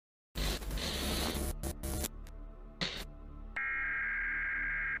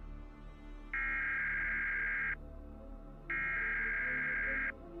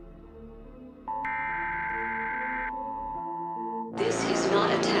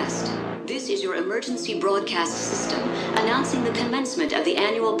This is your emergency broadcast system announcing the commencement of the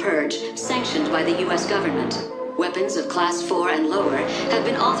annual Purge sanctioned by the U.S. government. Weapons of Class 4 and lower have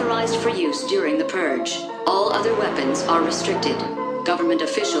been authorized for use during the Purge. All other weapons are restricted. Government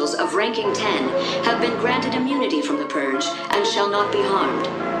officials of ranking 10 have been granted immunity from the Purge and shall not be harmed.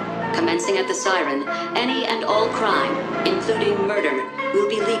 Commencing at the siren, any and all crime, including murder, will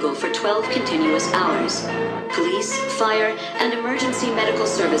be legal for 12 continuous hours. Police, fire, and emergency medical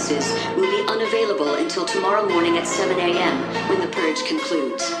services will be unavailable until tomorrow morning at 7 a.m. when the Purge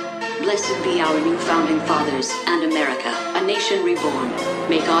concludes. Blessed be our new founding fathers and America, a nation reborn.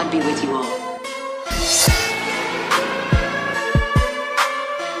 May God be with you all.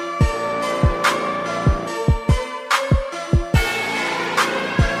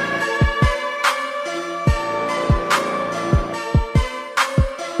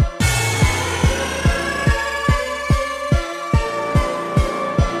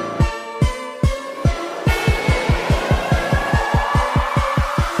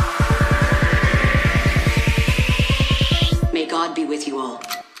 God be with you all.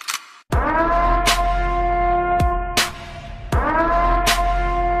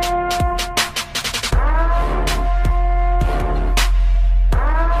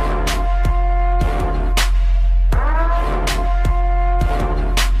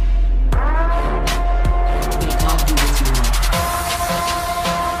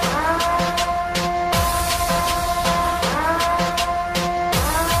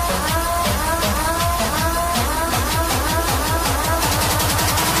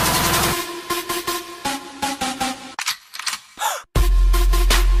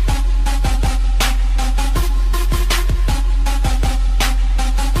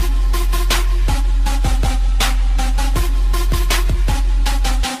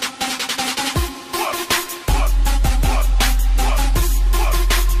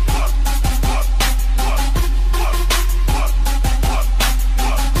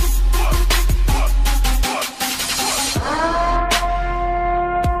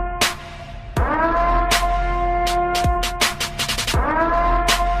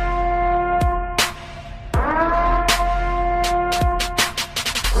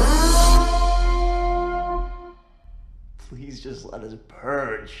 Please just let us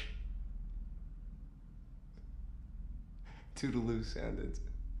purge. Toodaloo, Sandins.